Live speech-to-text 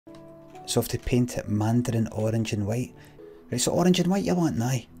So I have to paint it Mandarin orange and white. Right, so orange and white you want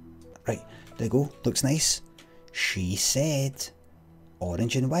now. Right, there you go, looks nice. She said,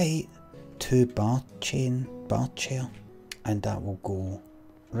 orange and white, 2 bar chair. And that will go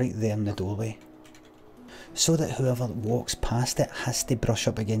right there in the doorway. So that whoever walks past it has to brush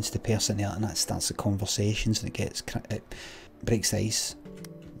up against the person there, and that starts the conversations and it breaks the ice.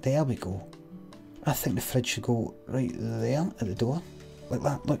 There we go. I think the fridge should go right there at the door. Like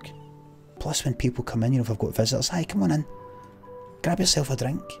that, look. Plus when people come in, you know, if I've got visitors, hi, come on in. Grab yourself a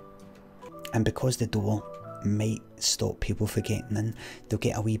drink. And because the door might stop people from getting in, they'll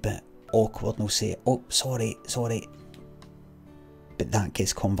get a wee bit awkward and they'll say, oh, sorry. But that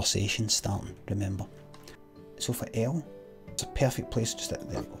gets conversation starting, remember. So for L, it's a perfect place just there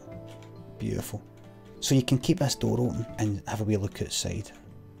we go. Beautiful. So you can keep this door open and have a wee look outside.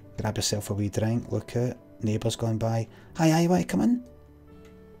 Grab yourself a wee drink, look out, neighbours going by. Hi, you want to come in?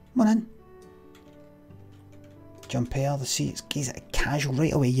 Come on in. Jump out of the seats, gaze at it casual.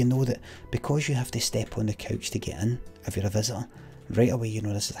 Right away you know that because you have to step on the couch to get in, if you're a visitor, right away you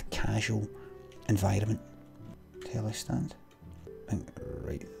know this is a casual environment. Telly stand. And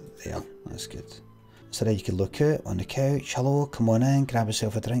right there, that's good. So then you can look out on the couch, hello, come on in, grab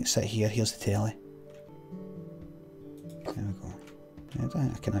yourself a drink, sit here, here's the telly. There we go.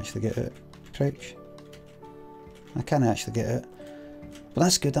 I can actually get out. Crouch. I can actually get out. But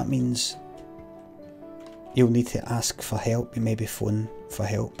that's good, that means you'll need to ask for help, you maybe phone for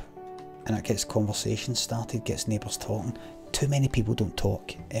help. And that gets conversations started, gets neighbours talking. Too many people don't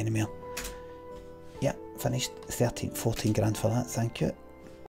talk anymore. Yeah, finished. 14 grand for that, thank you.